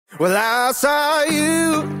Well, I saw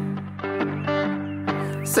you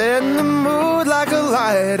setting the mood like a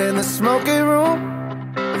light in the smoky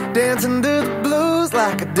room, dancing to the blues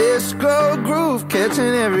like a disco groove,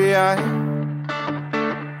 catching every eye.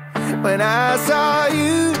 When I saw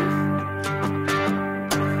you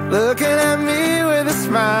looking at me with a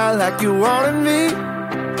smile like you wanted me,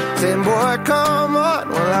 saying, boy, come on,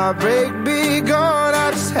 will our break be gone?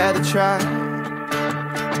 I just had to try.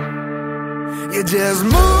 You just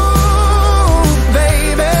move,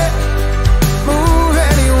 baby, move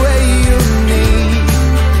any way you need.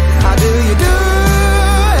 How do you do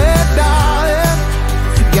it, darling?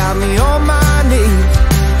 Got me on my knees,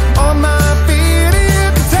 on my feet. You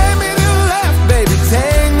can take me to the left, baby,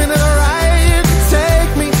 take me to the right. You can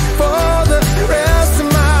take me for the rest of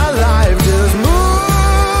my life. Just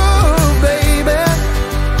move, baby.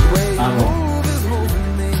 The way you move is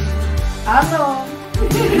moving me. Ano?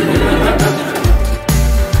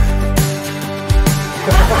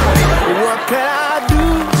 What can I do?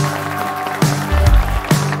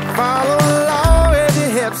 Follow along with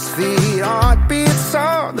your hips, feet, heartbeats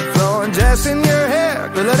on the floor, and just in your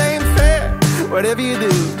head. Well, it ain't fair, whatever you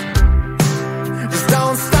do, just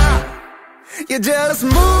don't stop. You just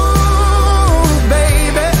move.